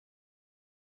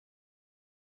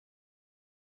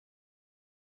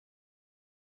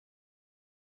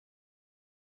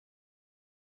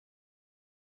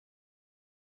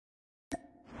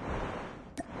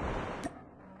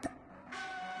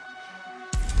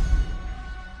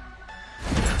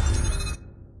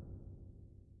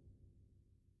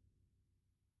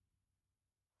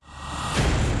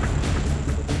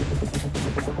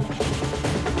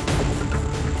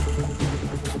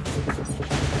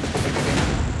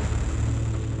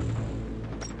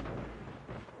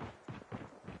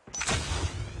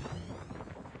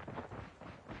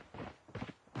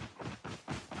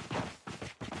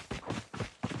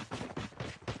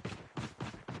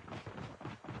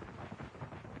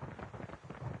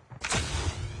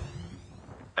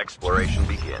Exploration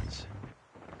begins.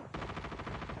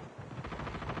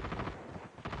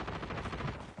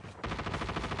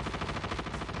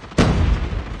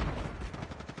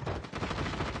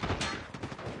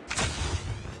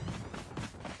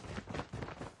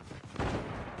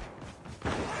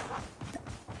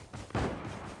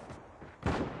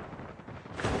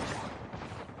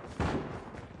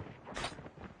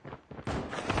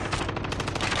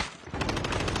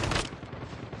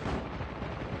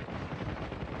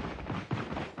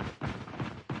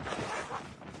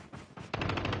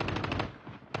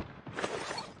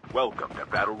 Welcome to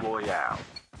Battle Royale,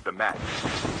 the match.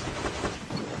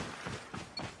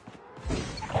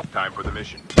 Time for the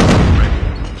mission. Ready.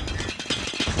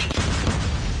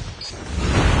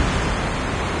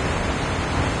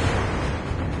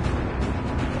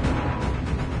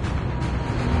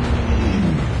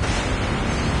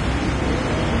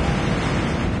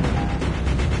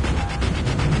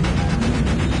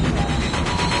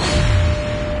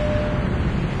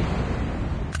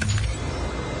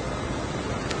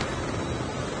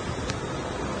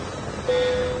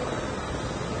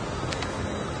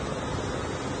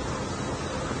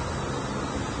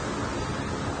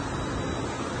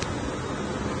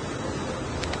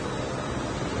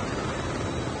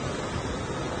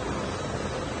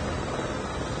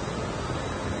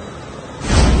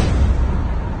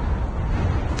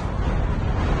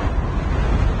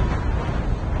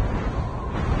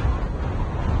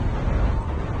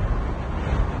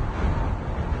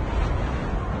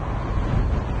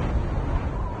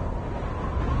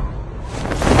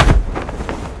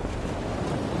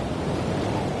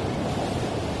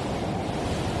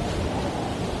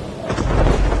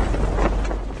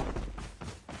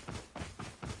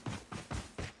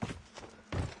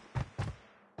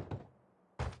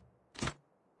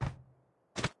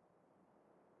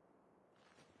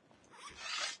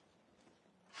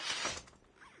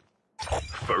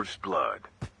 First blood.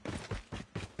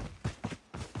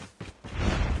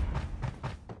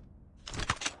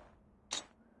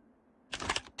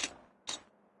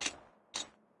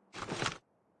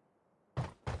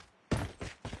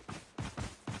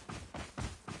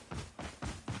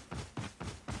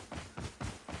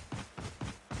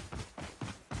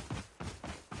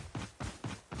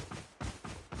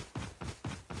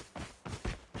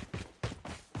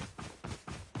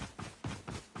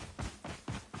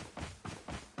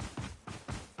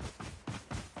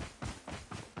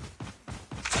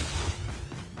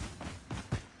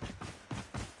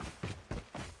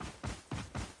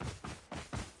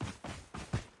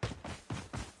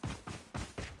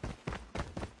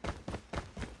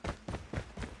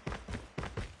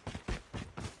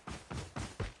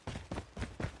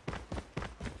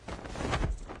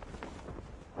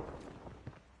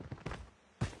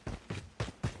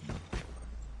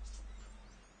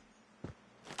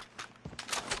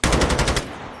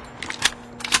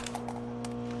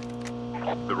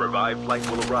 The revived flight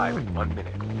will arrive in 1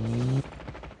 minute.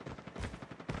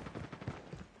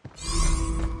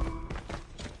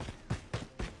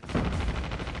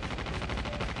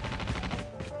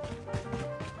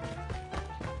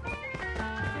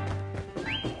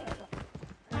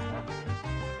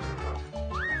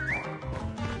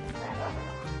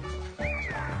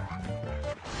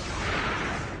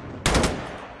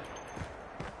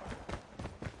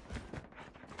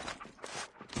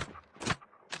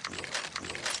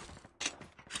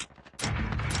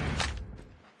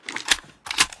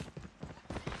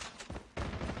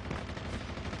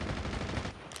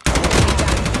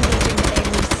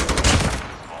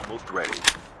 Ready.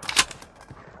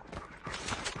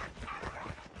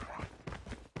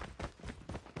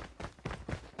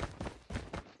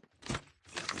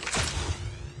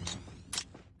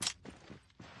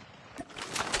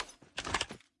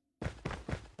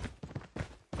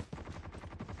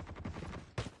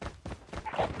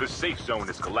 The safe zone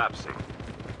is collapsing.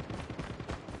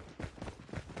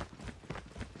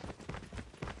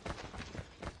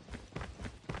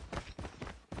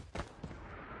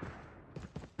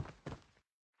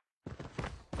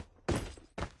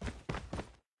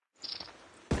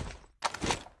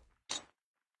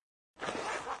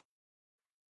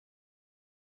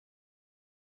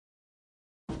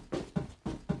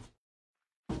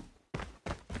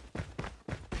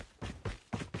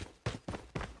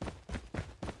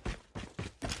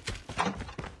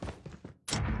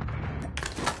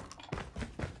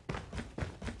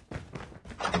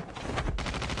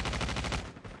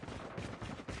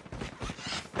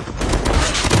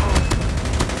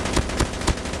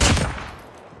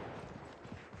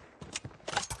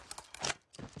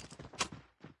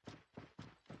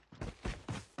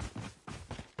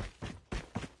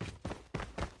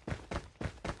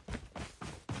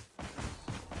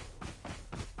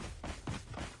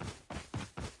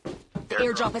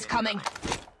 Airdrop is coming.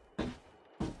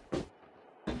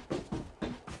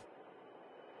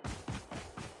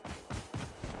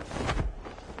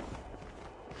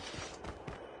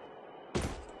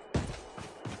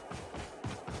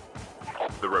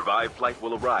 The revived flight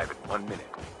will arrive in 1 minute.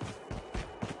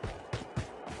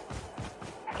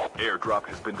 Airdrop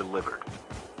has been delivered.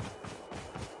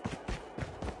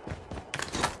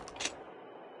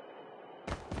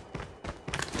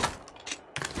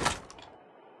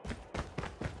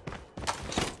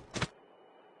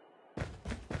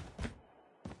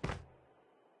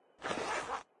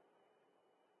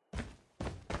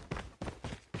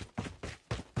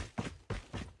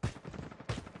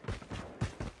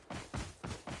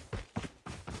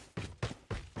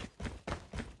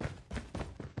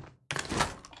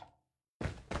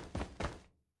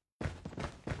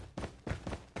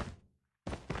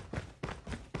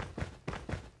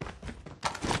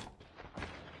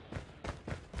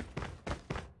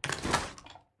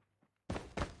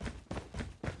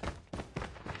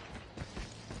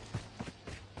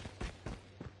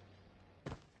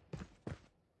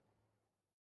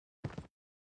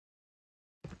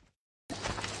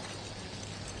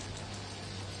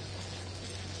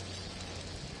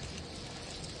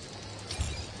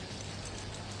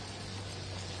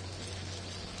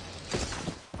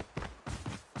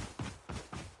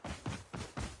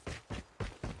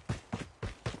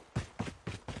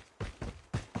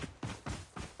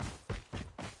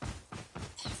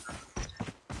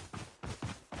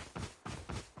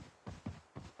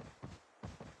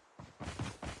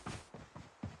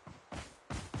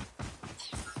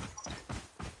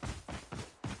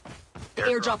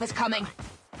 Airdrop is coming.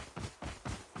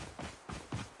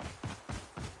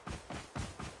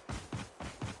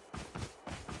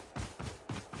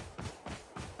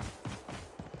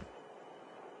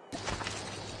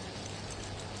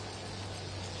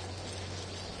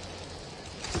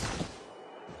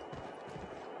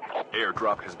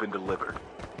 Airdrop has been delivered.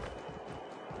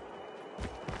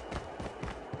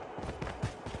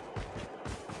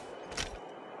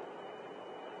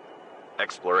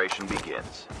 Exploration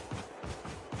begins.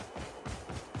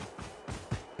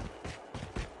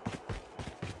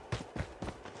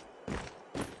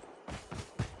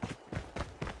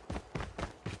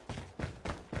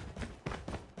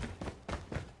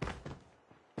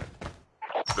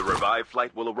 The revived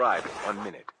flight will arrive in 1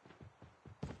 minute.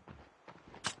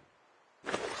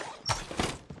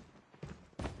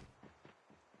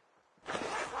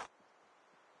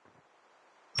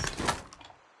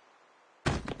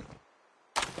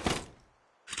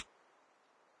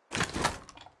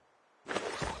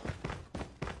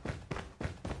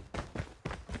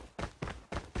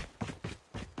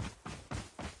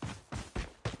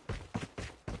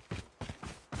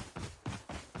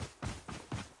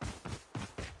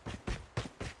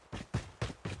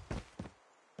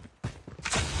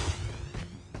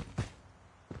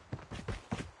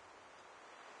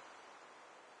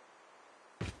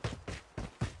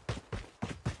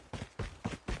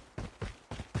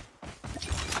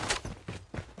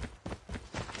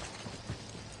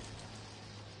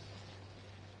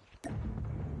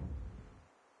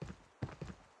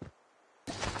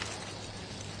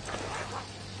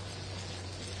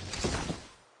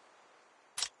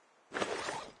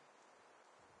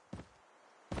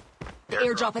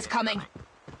 Airdrop is coming.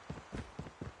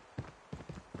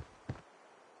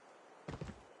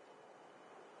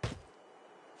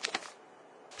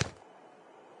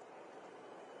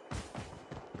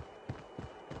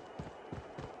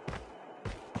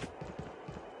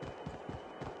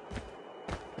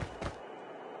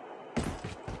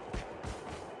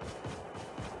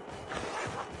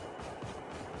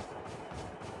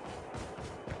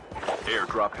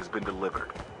 Airdrop has been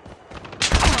delivered.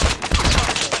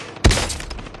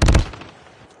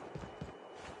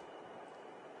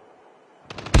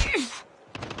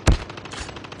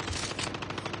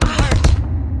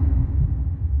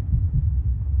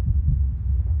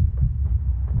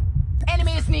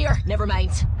 Enemy is near. Never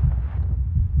mind.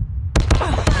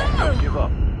 Don't give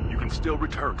up. You can still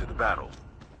return to the battle.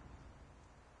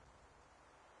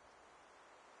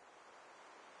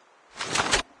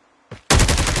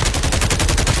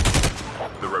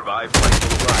 The revived flight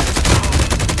will arrive.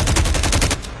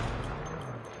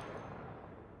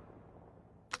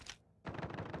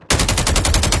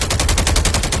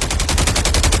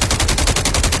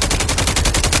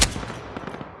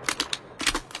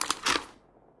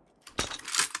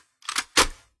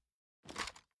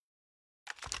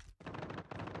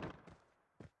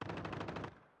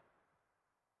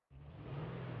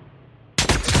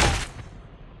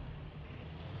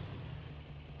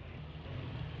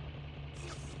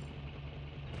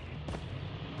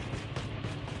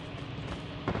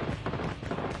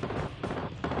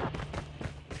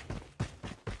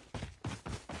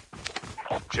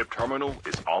 Chip terminal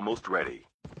is almost ready.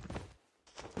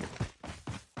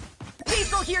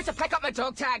 People here to pick up my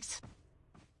dog tags.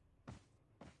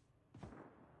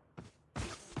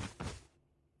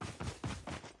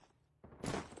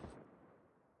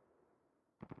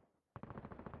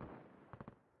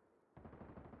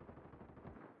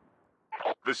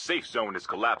 The safe zone is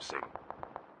collapsing.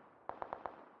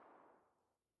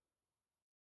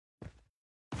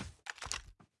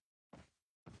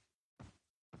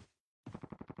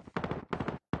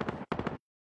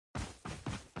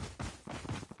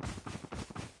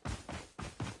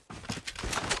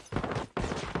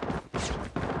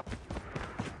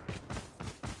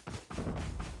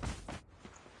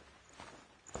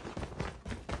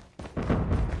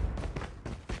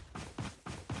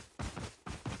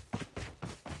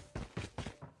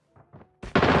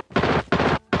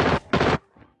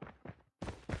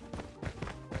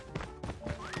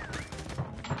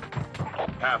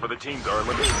 Half of the teams are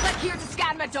eliminated. Click here to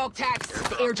scan my dog tags.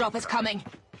 The airdrop is coming.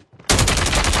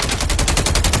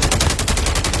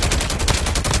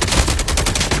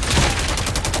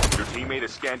 Your teammate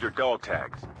has scanned your dog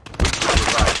tags.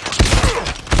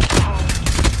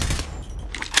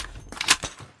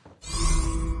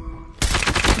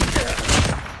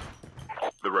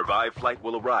 The revived flight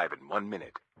will arrive in 1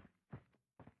 minute.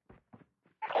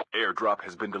 Airdrop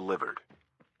has been delivered.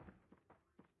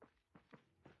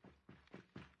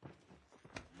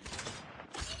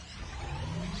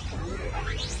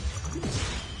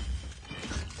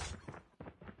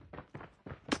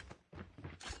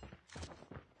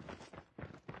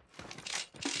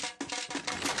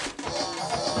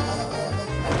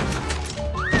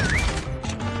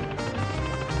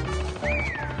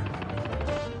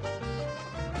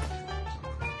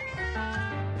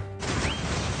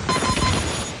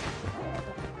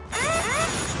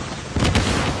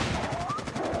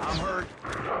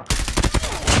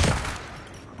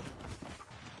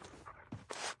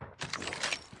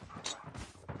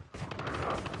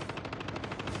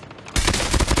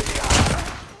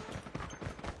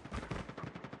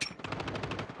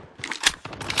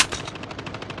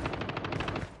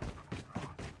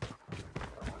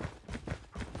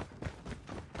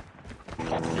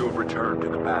 You have returned to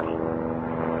the battle.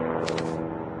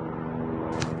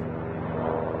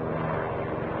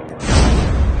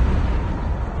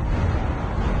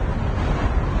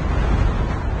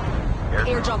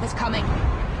 Airdrop is coming.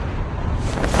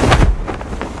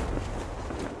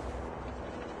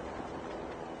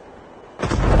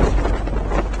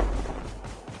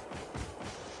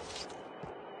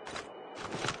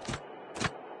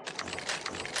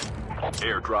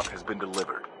 Airdrop has been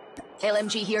delivered.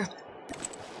 LMG here.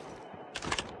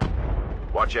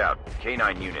 Watch out.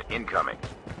 K9 unit incoming.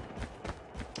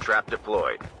 Trap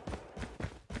deployed.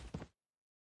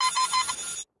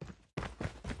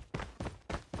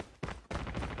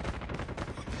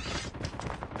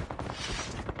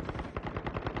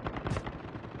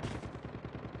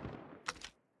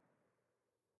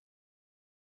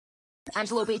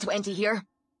 Angelo B20 here.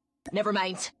 Never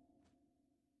mind.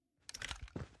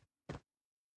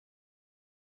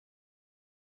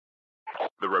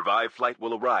 The revived flight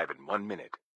will arrive in 1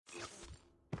 minute.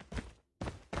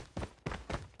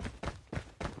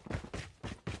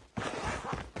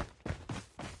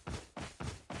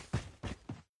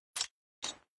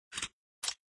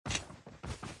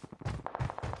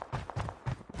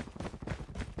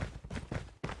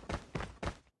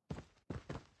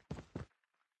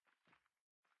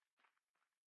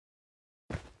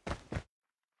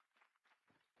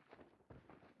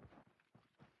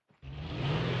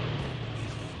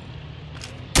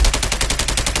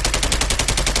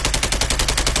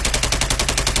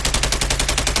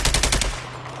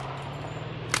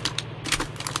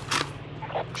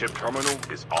 Chip terminal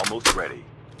is almost ready.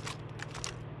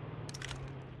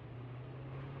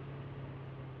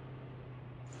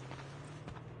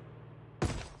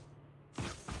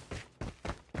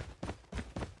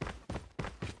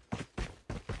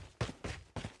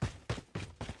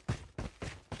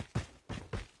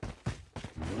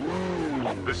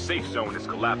 The safe zone is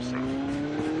collapsing.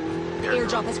 The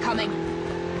airdrop is coming.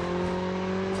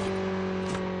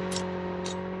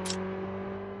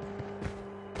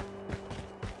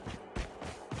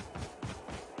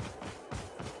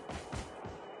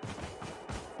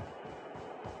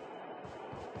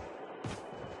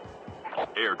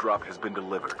 Airdrop has been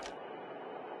delivered.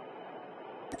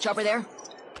 Chopper there.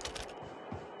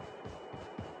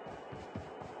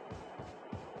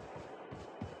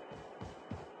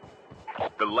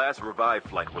 The last revived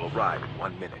flight will arrive in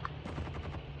 1 minute.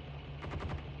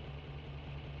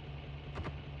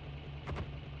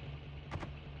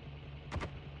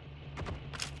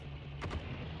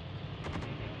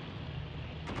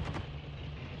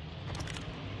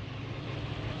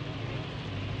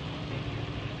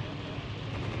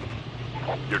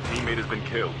 Your teammate has been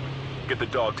killed. Get the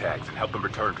dog tags and help them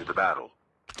return to the battle.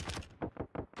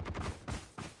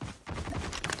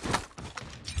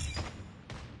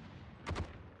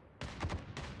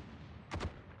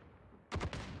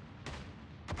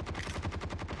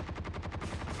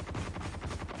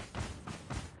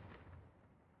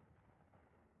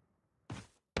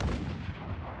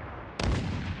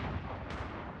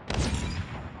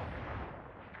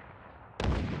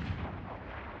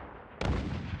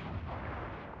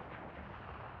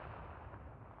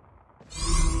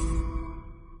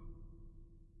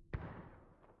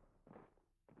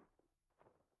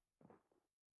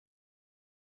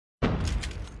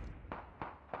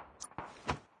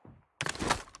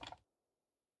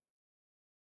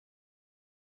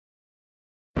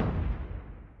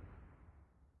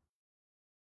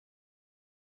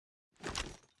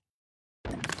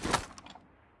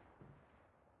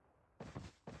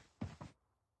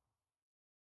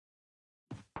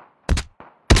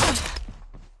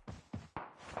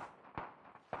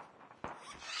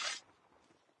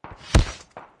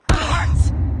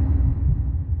 Hearts!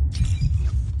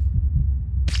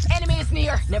 Enemy is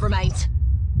near. Never mind.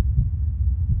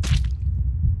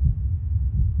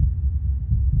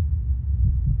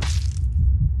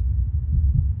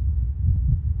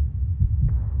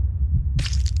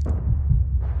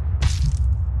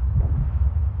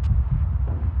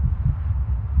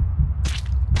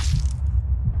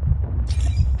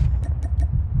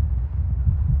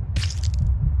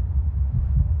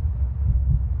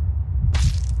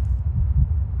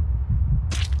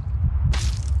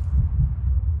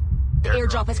 The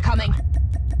airdrop is coming.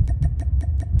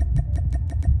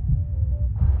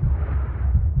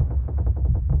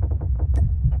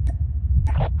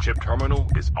 Chip terminal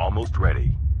is almost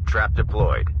ready. Trap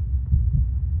deployed.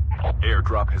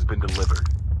 Airdrop has been delivered.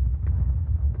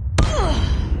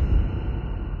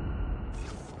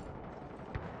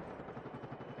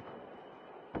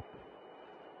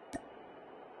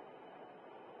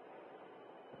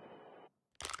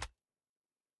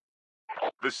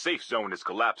 The safe zone is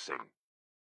collapsing.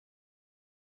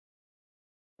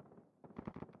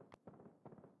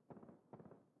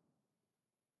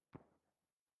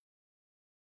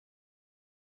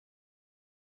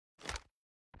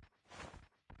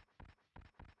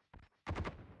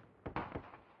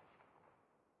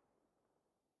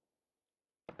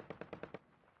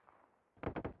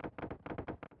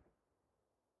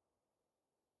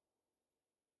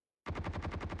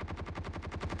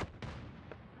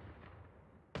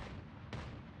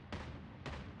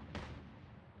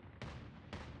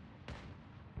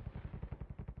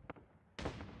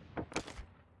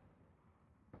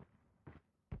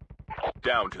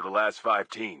 Down to the last 5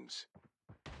 teams.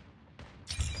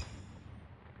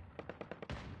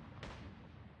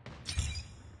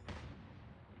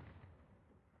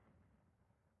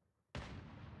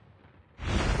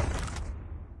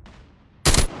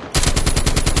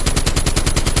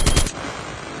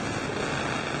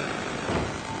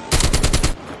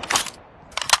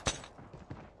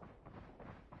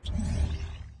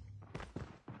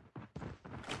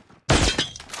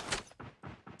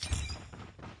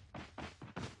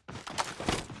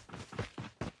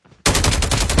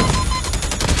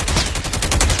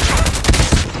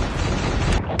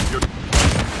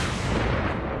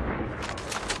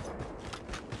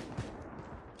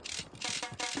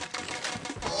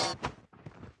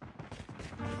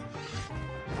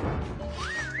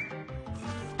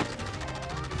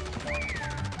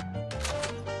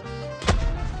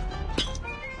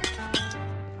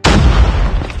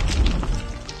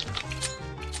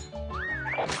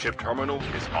 Chip terminal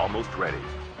is almost ready.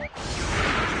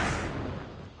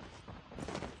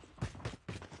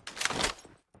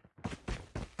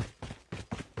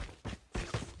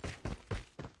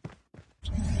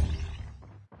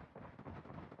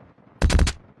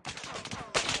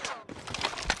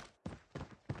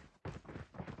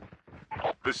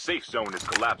 The safe zone is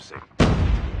collapsing.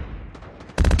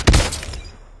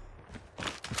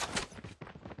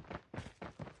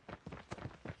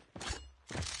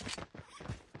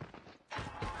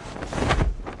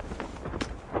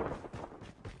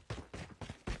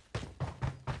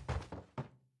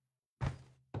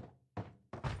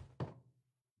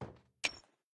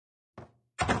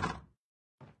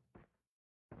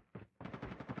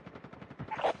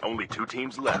 Only 2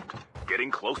 teams left,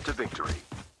 getting close to victory.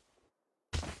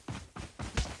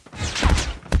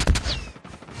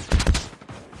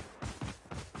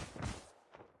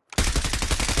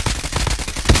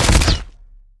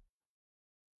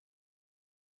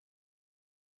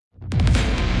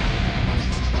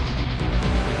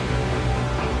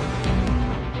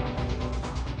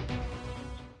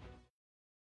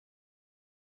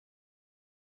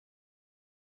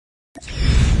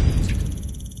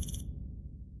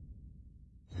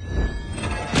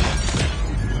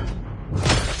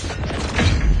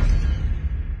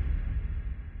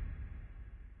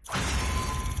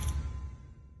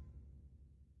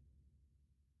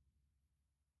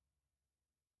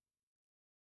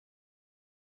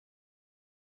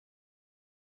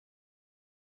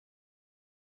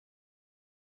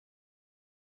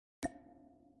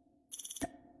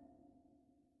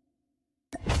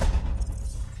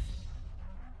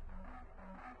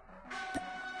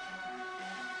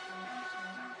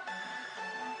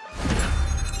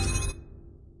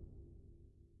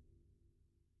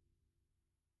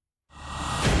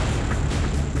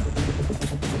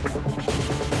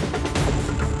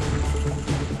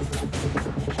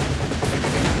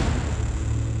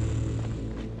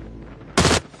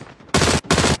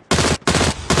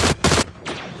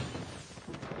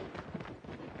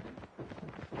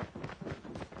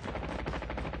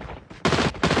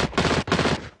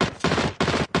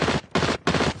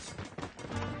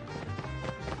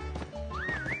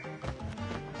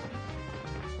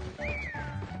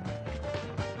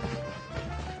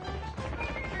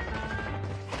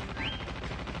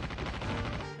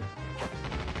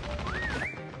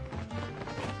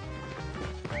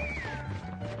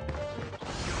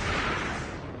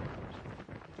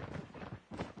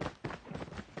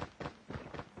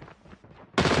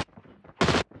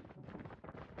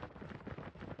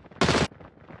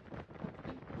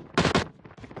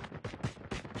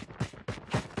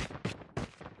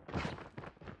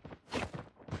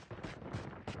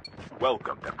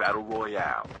 Welcome to Battle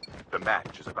Royale. The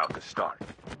match is about to start.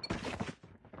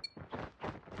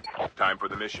 Time for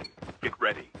the mission. Get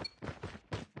ready.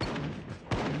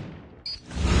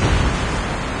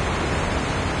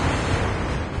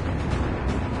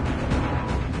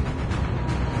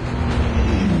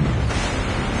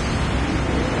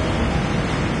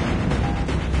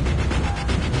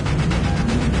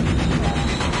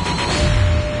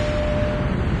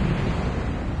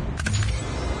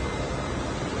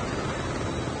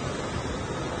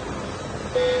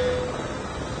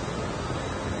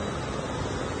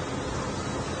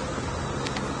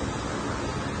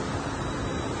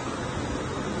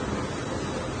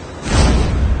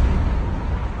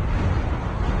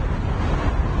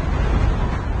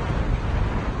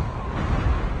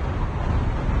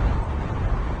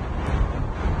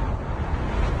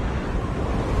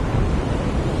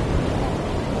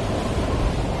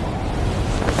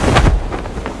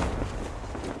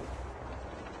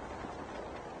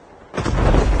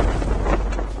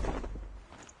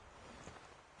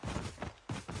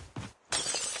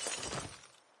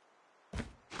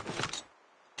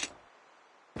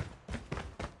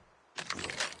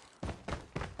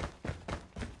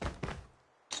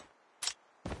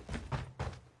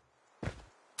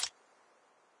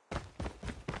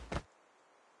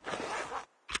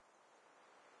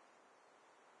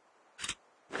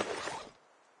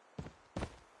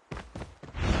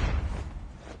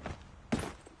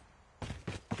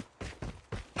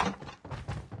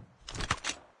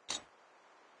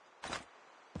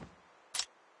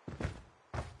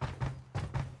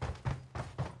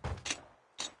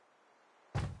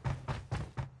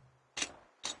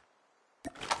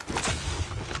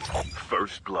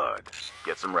 First blood.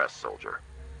 Get some rest, soldier.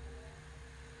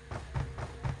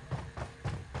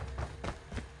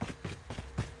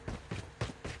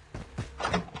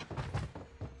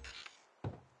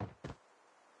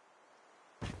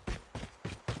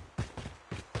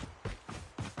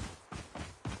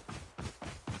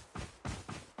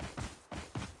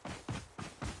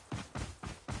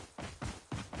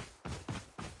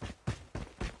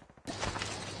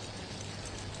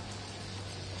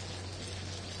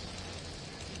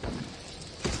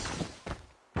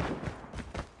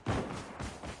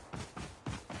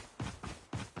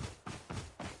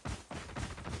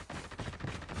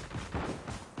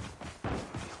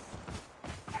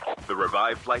 The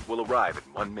revived flight will arrive in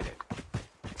 1 minute.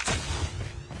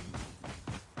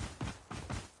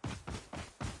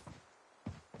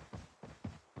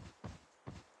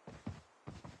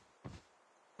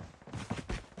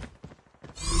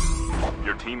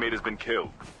 Your teammate has been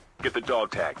killed. Get the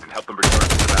dog tags and help them return to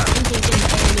the battle.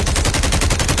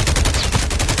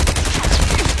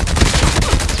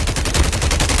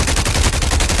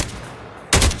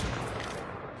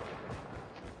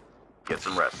 Get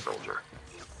some rest, soldier.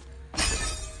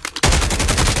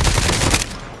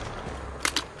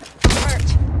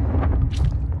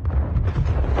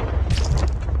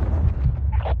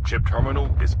 Chip terminal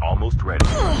is almost ready.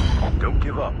 Don't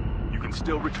give up. You can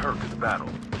still return to the battle.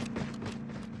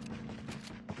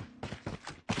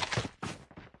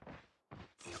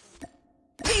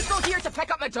 People here to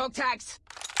pick up my dog tags.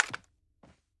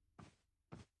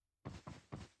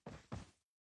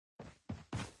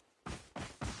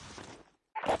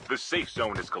 The safe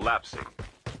zone is collapsing.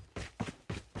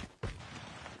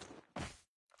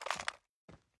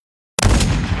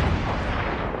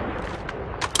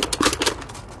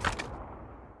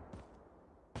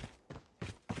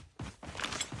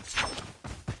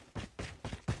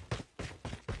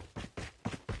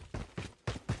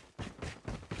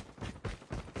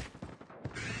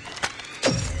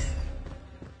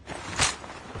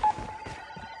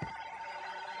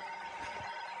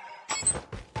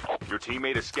 Your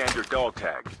teammate has scanned your dog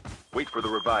tags. Wait for the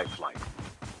revived flight.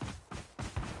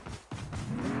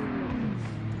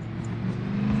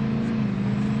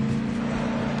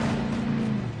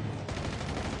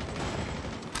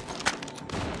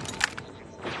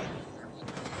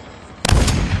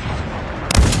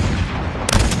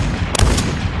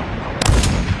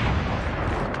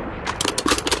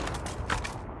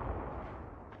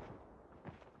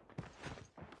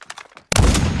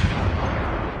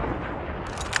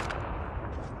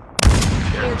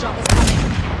 Airdrop is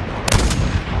coming.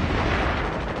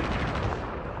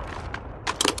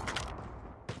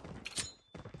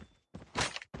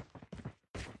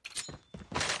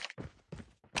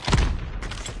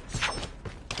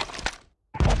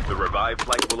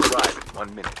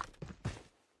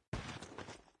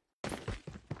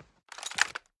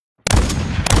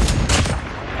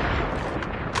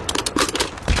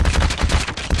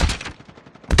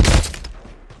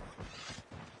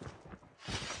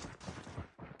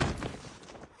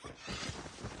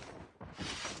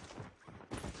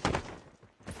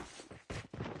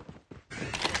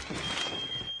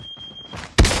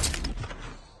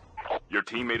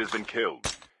 teammate has been killed.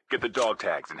 Get the dog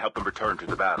tags and help them return to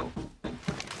the battle.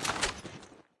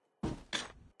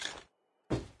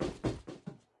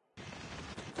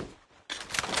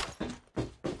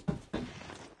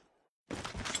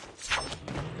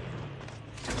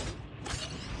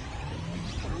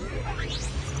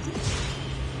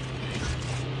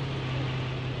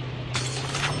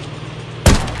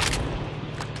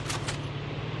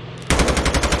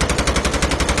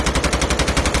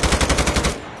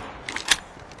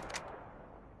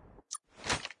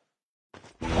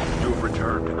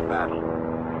 Return to the battle.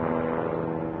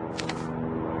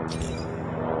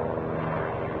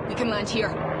 We can land here.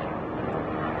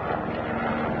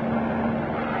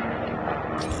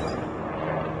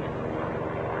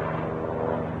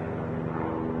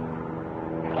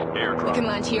 Airdrop. We can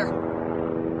land here.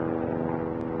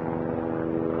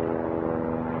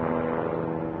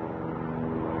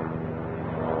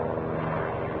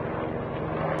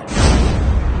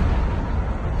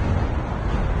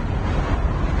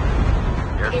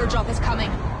 Airdrop is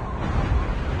coming.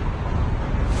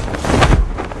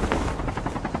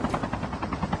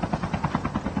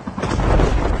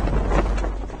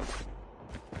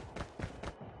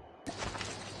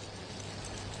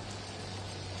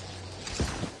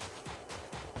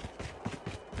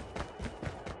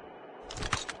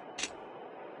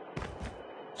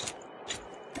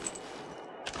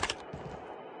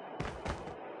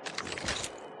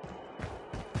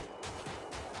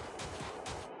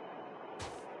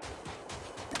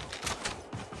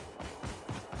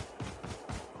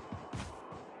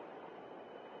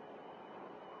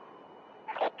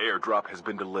 Airdrop has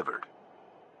been delivered.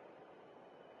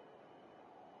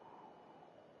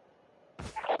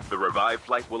 The revived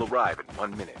flight will arrive in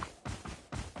 1 minute.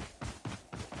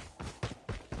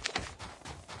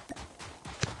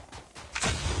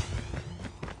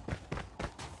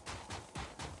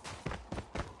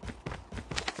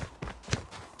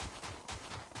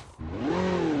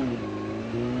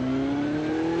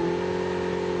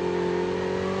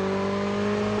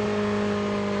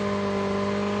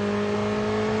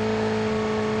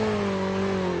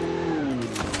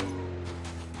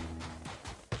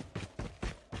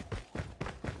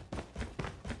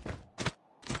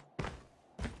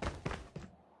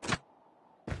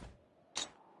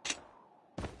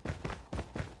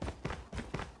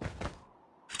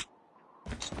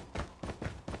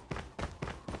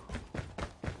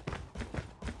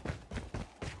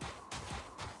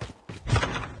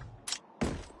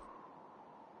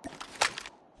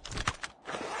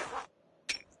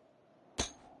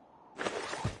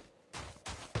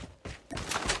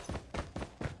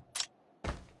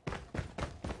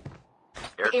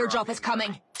 The airdrop is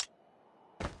coming.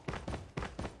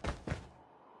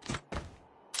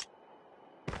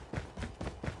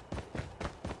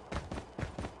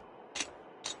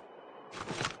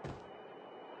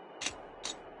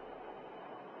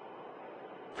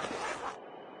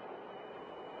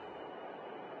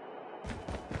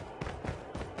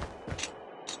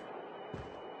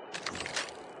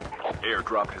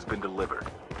 Airdrop has been delivered.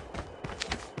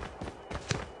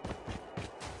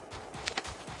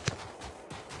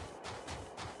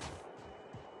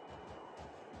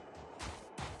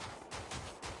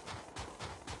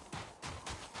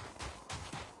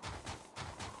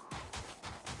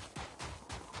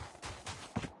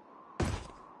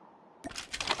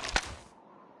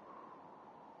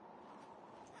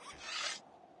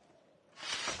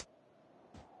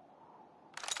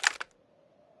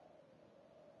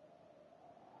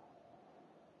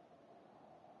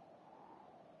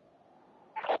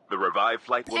 The revived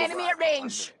flight will Enemy arrive at range. in 1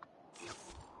 minute.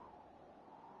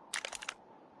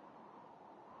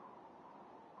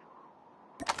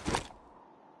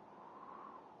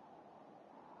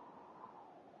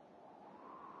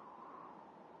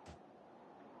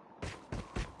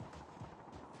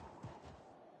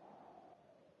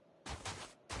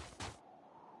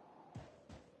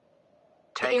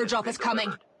 The airdrop is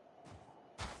coming.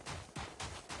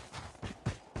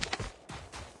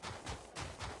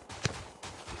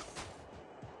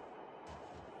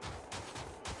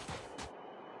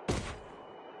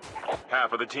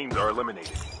 Half of the teams are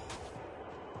eliminated.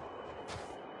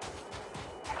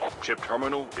 Chip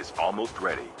terminal is almost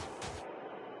ready.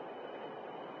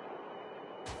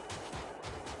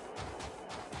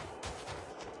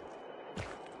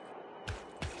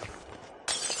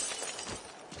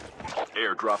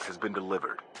 Airdrop has been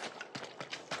delivered.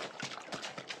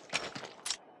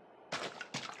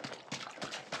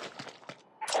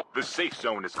 The safe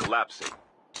zone is collapsing.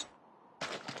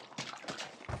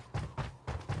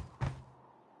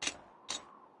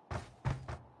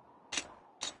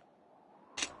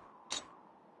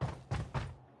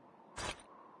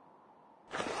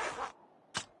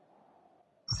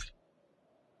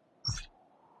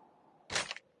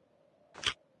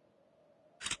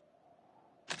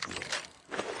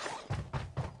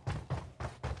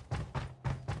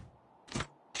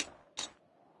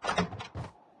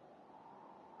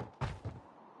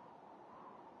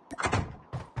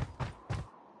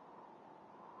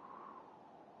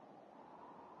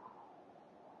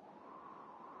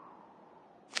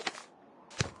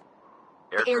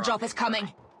 The airdrop is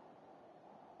coming.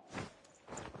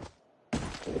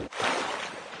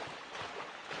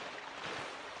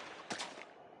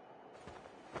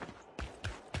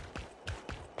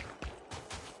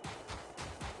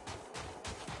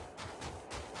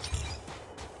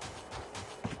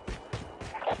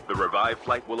 The revived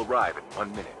flight will arrive in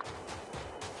 1 minute.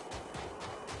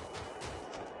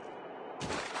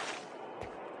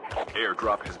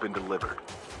 Airdrop has been delivered.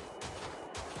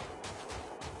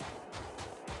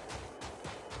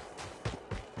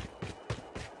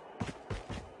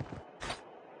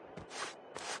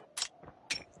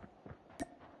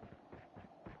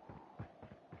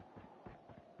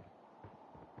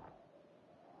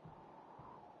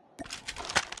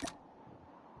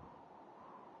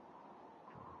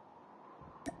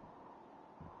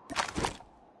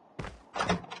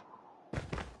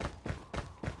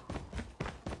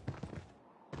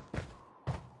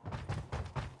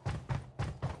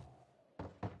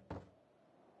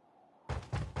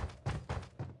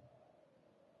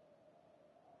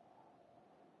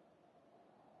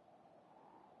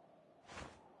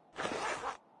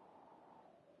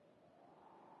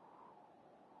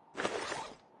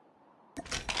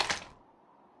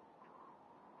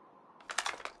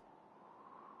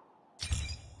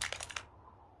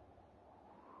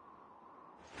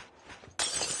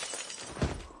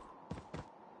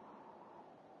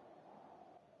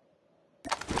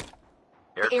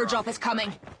 The airdrop is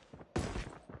coming.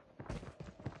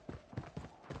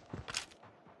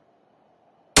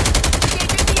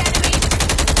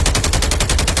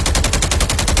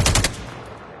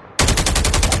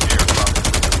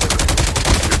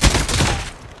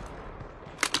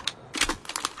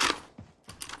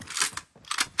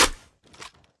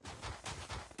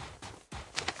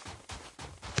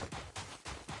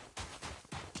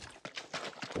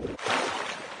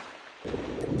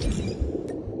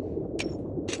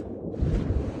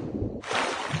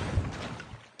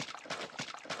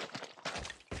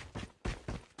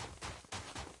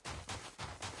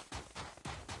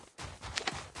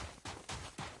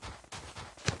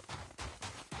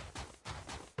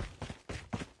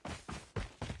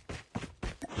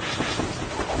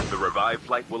 The revived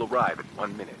flight will arrive in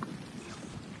 1 minute.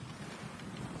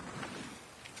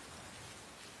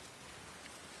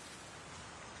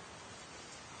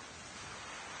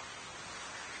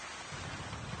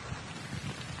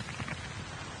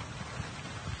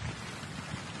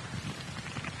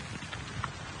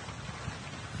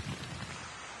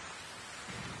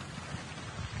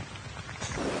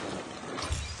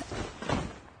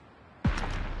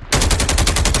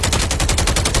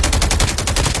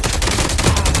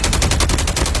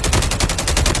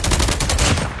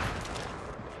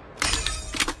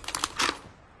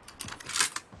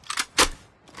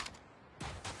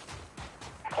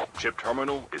 Chip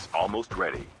terminal is almost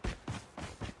ready.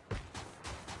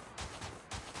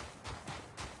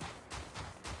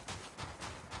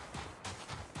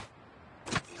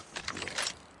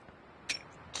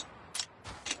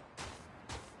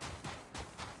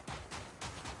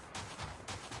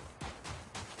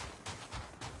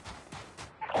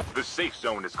 The safe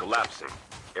zone is collapsing.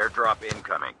 Airdrop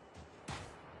incoming.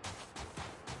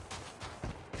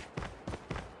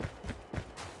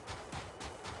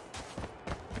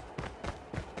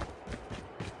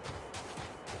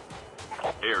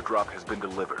 Airdrop has been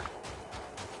delivered.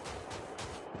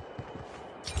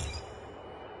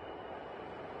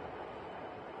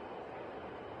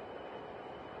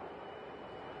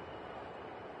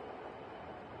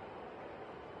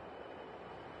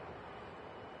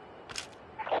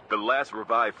 The last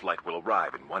revived flight will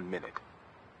arrive in 1 minute.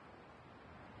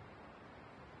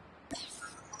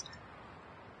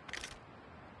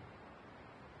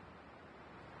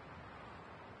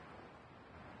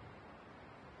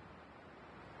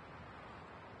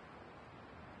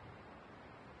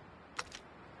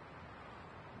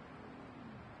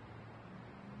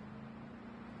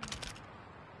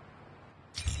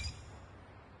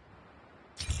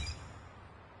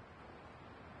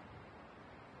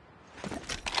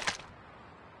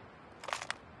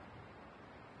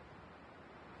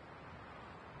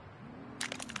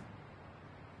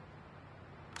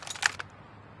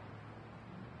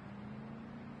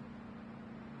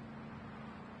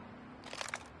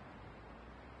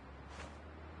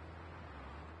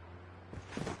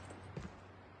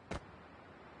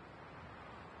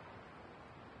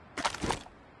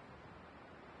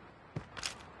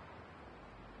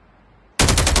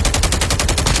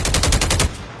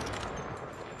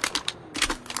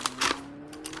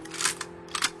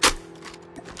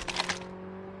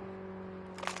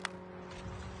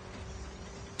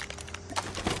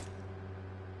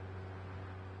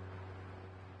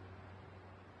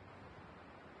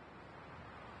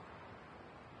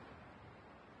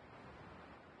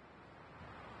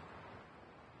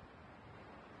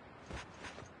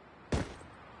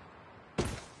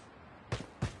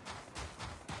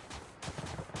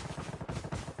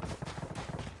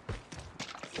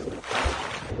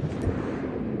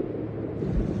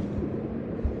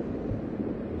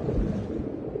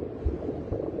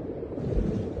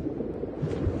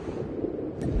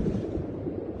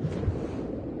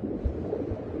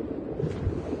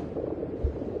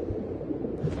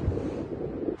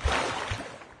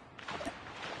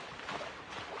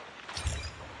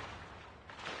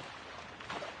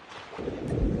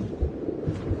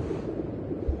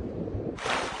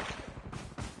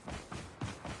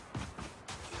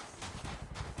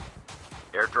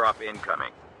 Airdrop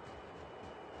incoming.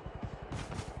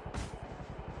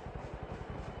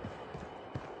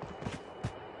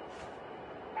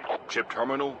 Chip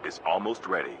terminal is almost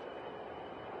ready.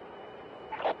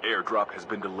 Airdrop has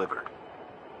been delivered.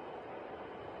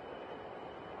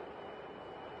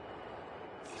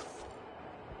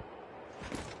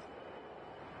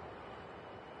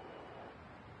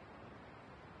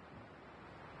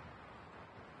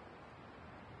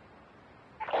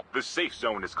 The safe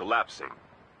zone is collapsing.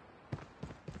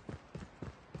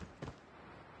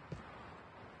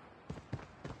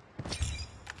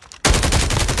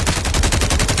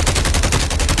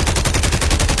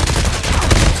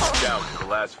 Down to the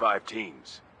last 5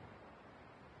 teams.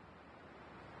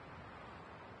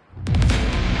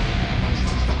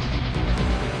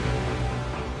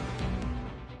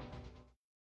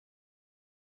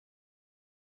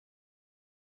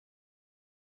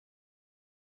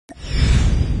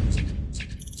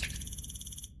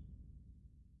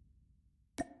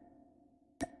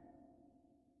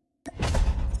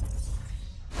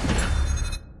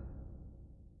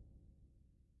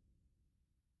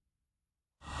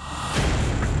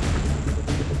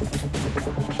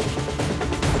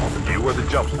 You are the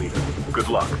jump leader. Good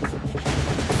luck.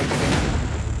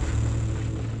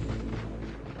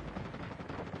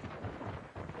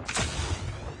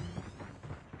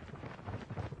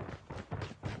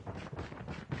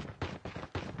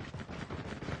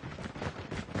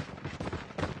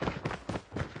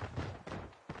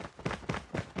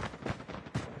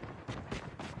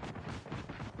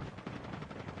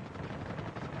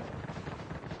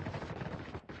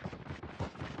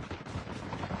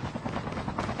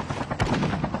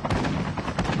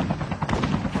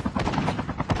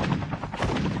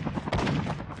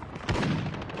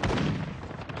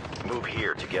 Move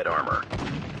here to get armor.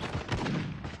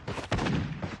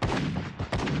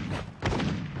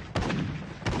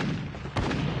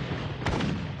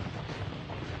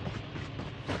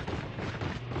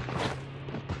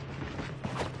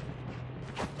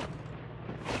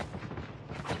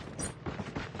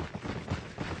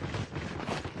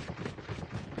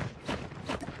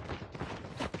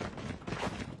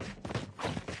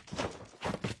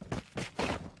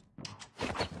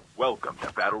 Welcome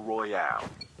to Battle Royale.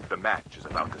 The match is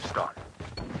about to start.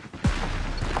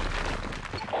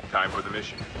 Time for the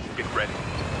mission. Get ready.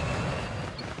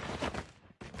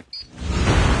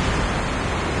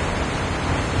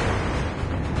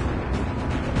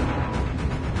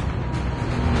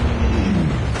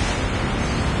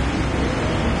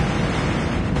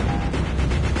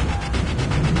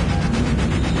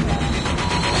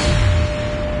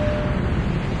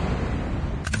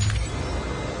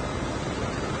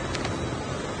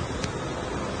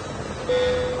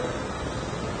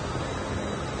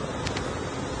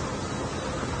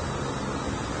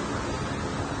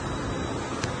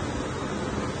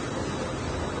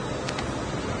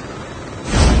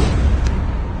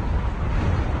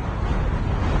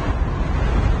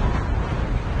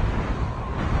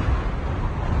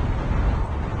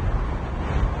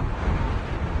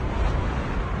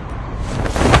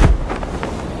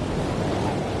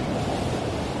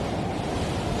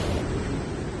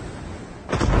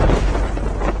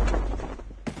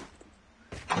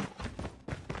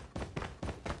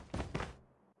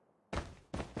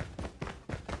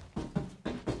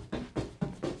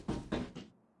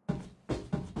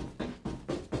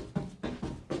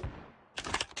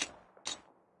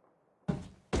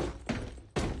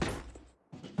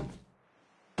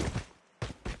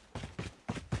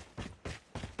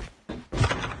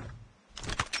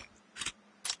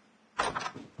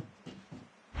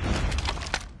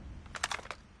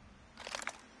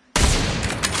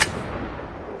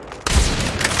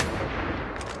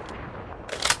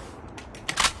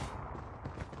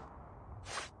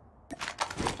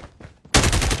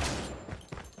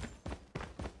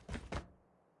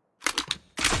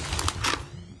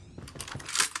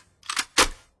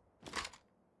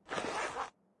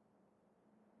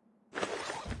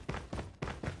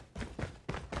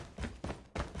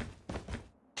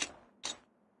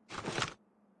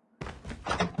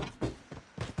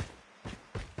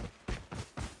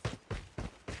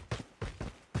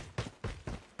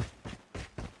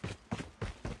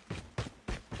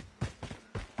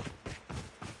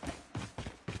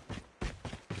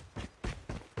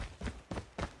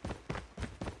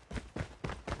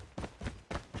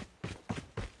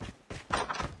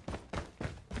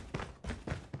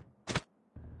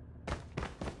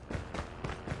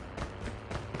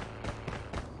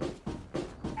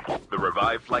 The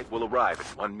revived flight will arrive in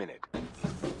 1 minute.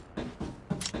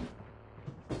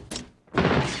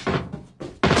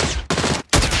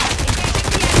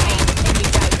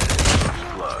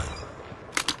 Blood.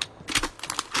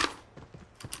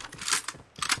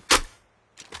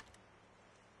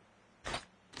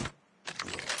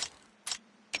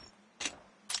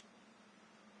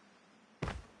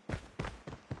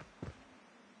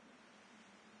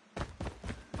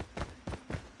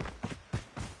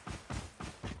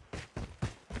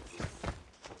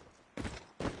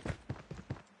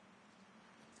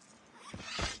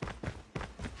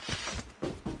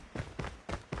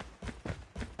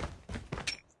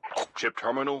 Chip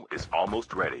terminal is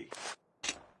almost ready.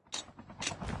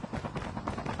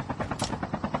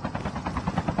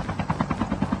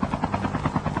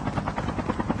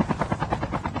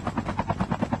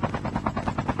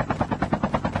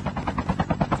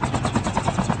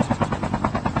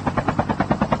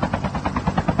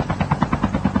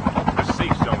 The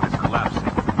safe zone is collapsing.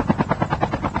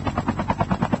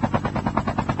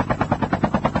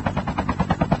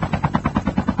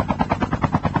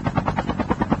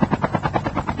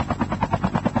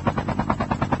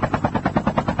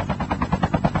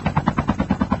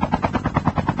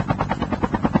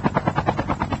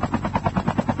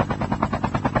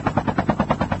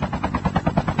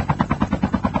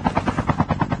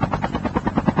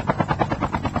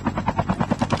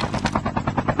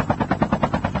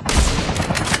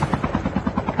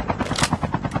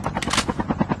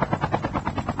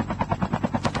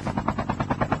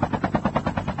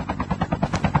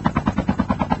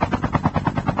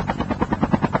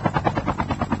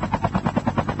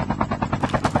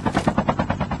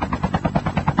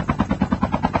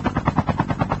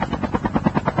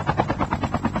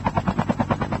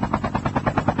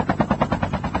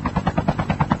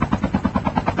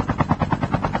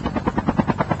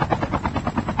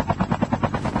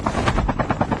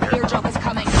 Airdrop is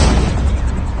coming.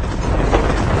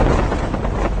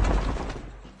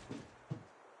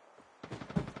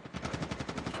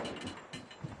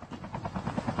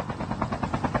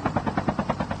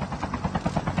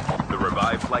 The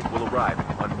revived flight will arrive in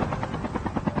 1 minute.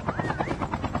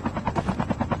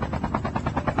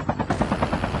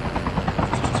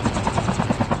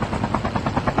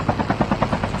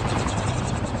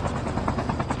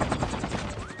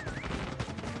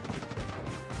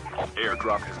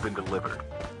 Airdrop has been delivered.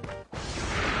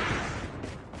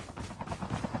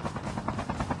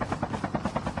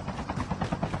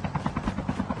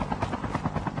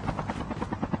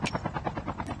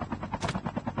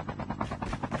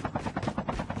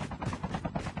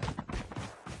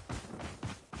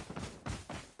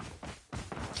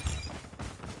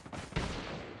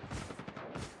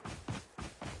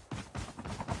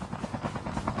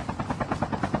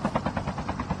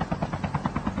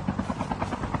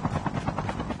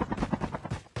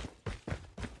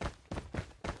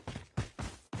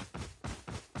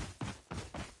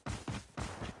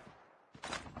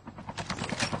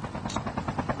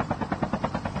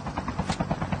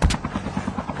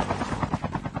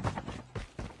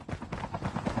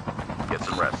 Get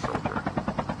some rest, soldier.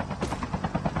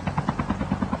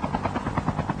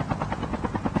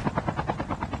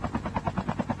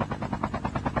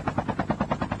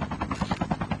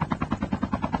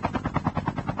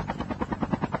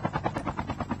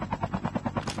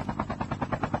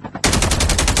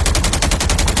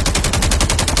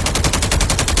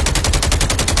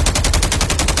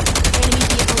 Enemy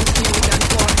vehicle is nearly done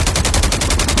for.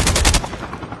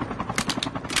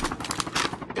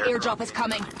 The airdrop is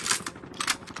coming.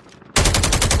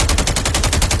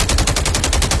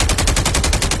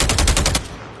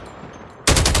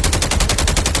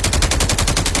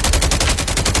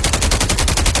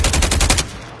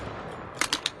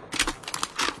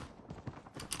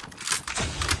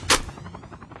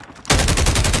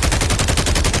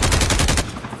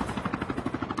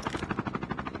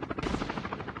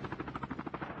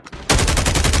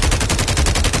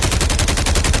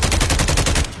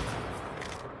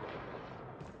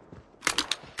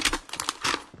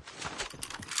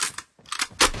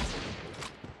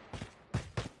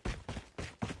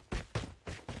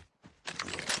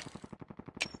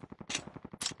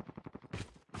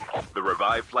 The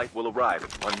revived flight will arrive in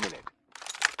 1 minute.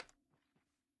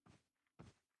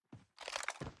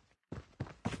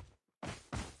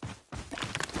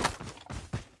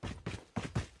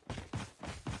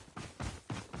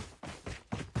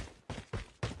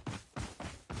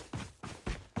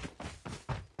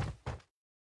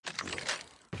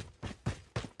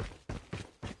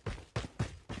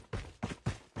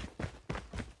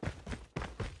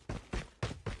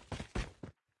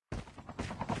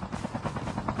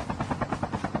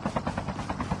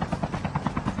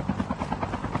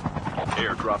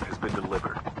 Airdrop has been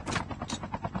delivered.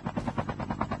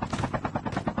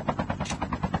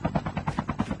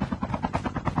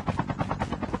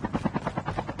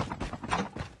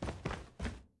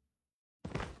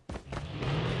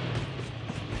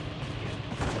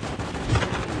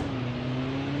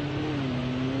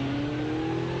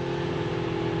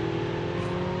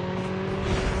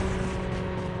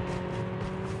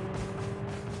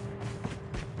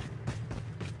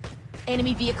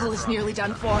 Enemy vehicle is nearly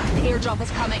done for. The airdrop is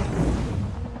coming.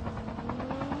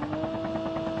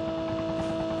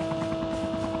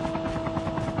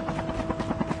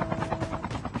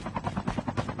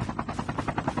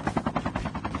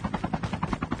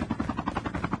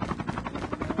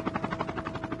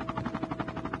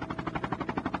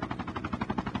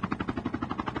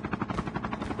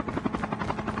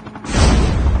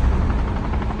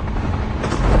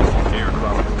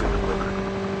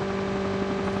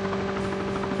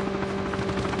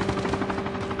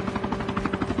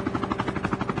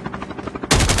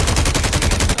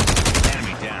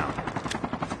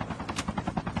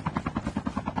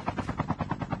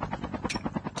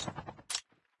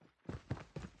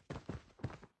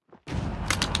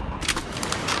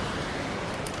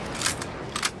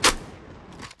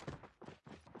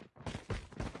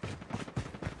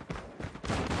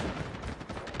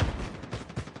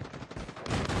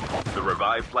 The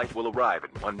revived flight will arrive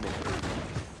in 1 minute.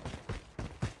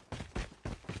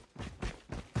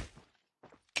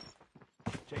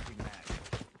 Changing mag.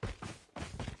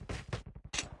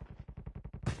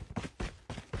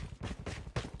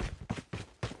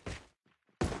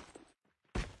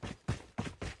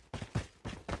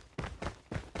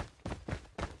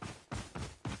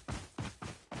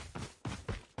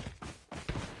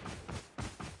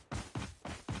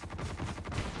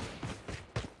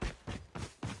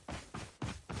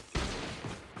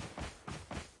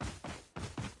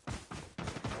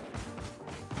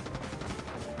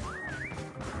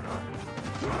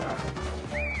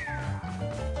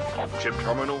 Chip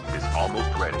terminal is almost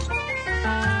ready.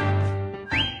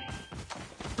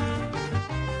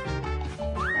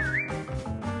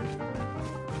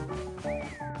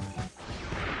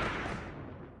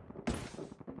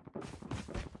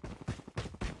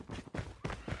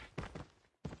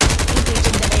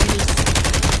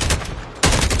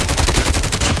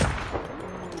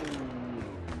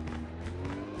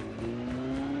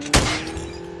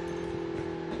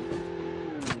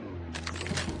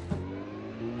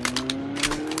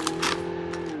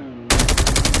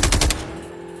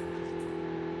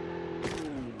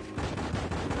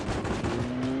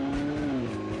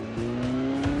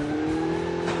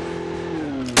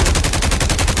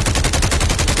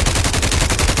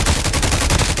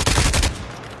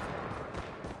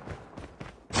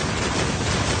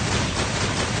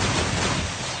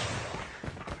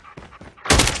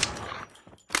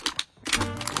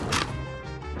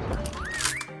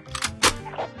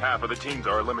 Half of the teams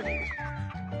are eliminated.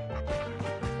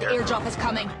 The airdrop is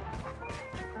coming.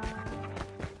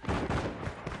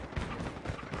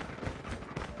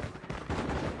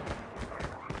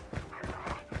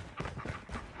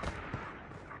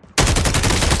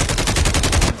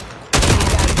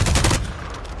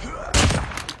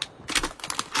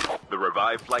 The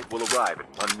revived flight will arrive in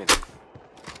 1 minute.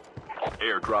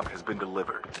 Airdrop has been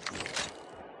delivered.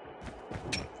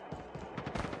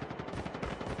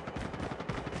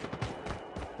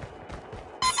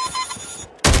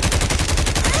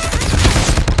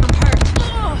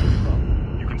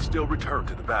 Still return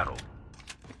to the battle.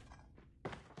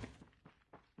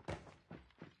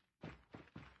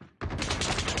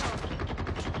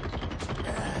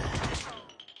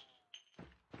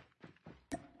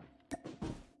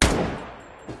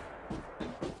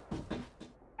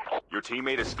 Your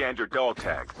teammate has scanned your dog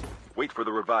tags. Wait for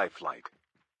the revive flight.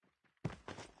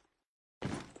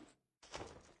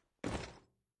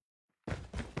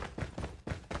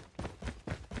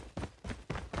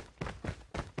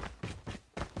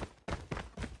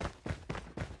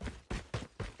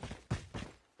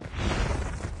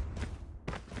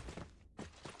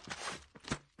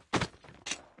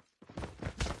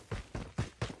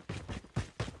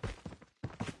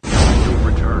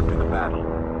 Return to the battle.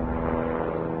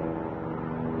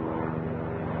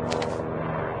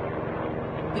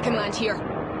 We can land here.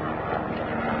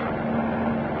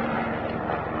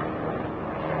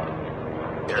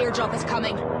 The airdrop is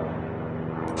coming.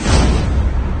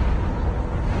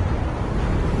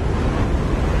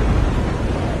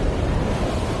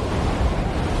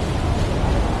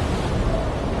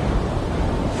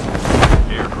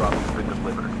 Airdrop has been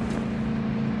delivered.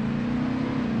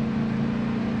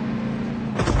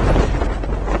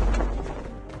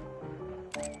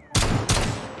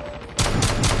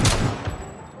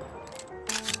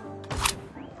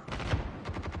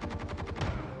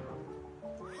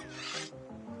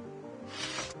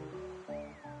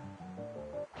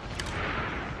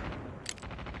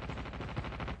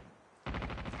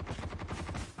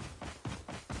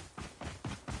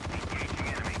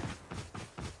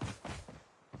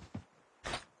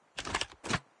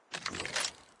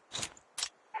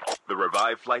 The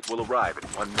revive flight will arrive in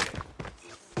 1 minute.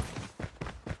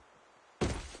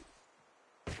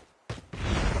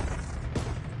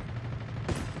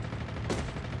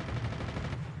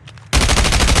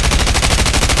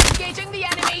 Engaging the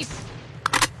enemies!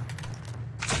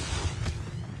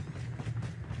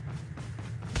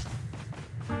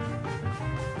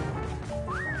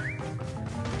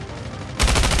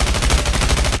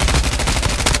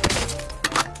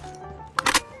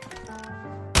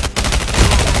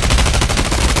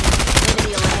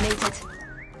 Enemy eliminated.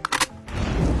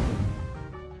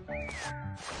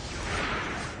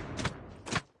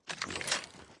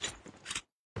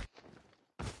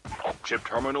 Chip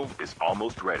terminal is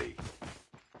almost ready.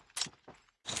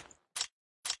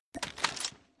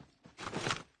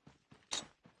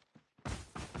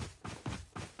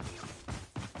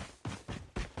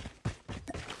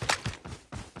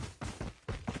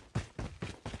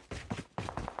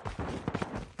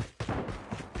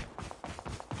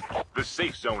 The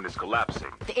safe zone is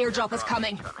collapsing. The airdrop is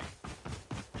coming.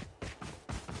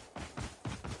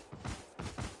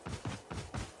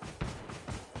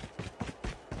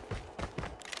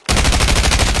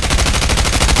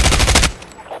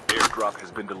 Airdrop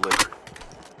has been delivered.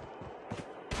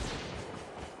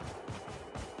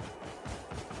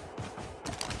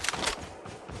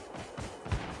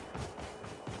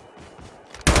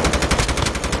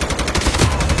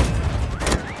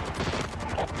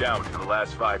 Down to the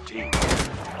last 5 teams.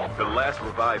 The last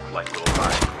revive flight will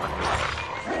arrive in 1 minute.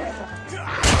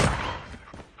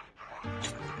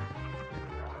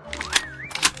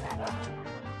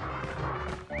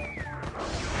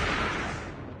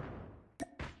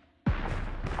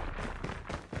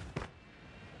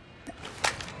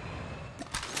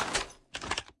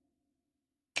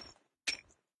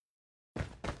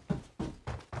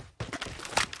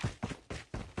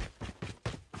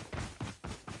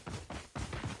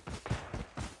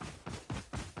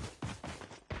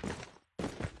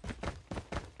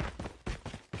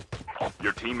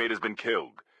 Your teammate has been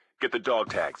killed. Get the dog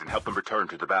tags and help them return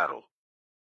to the battle.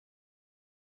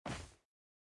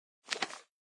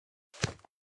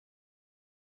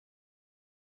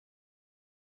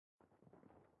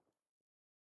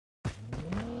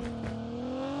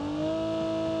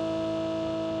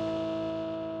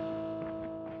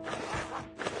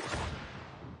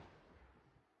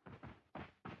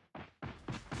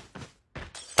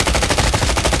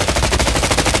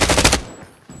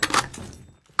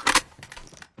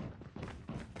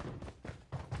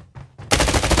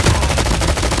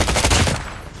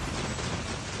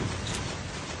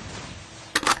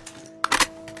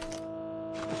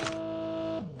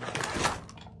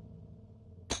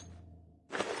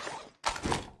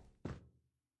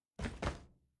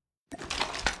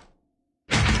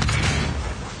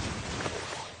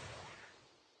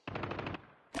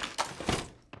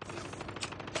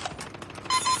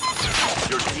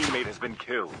 Your teammate has been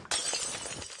killed.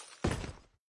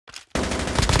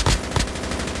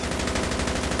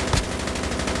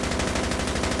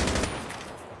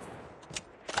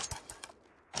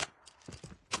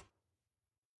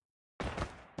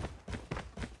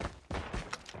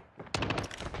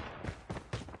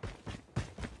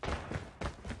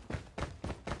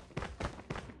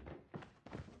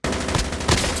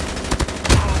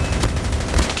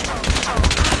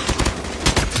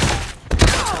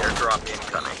 Airdrop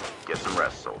incoming. Get some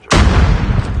rest, soldier.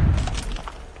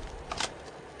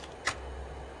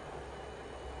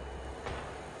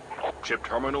 Chip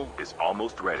terminal is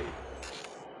almost ready.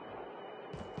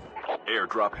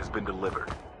 Airdrop has been delivered.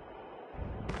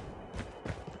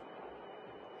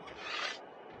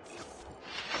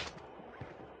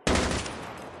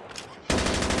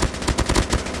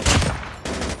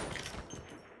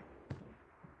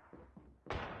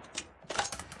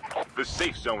 The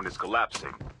safe zone is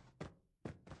collapsing.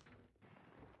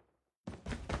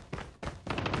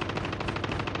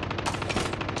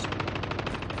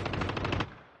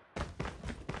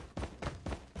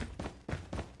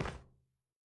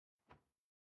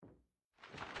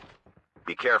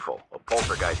 Be careful. A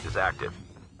poltergeist is active.